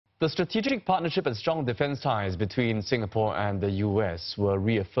The strategic partnership and strong defense ties between Singapore and the U.S. were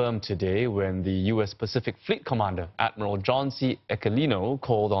reaffirmed today when the U.S. Pacific Fleet Commander, Admiral John C. Aquilino,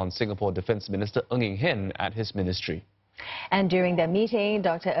 called on Singapore Defense Minister Ng Hen at his ministry. And during their meeting,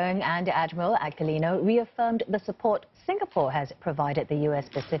 Dr. Ng and Admiral Aquilino reaffirmed the support Singapore has provided the U.S.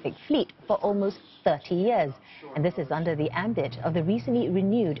 Pacific Fleet for almost 30 years. And this is under the ambit of the recently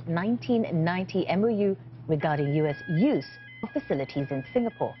renewed 1990 MOU regarding U.S. use of facilities in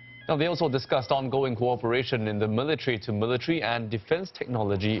Singapore. Now, they also discussed ongoing cooperation in the military-to-military and defense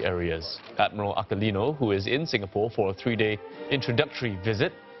technology areas. Admiral Aquilino, who is in Singapore for a 3-day introductory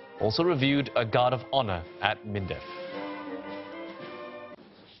visit, also reviewed a guard of honor at MINDEF.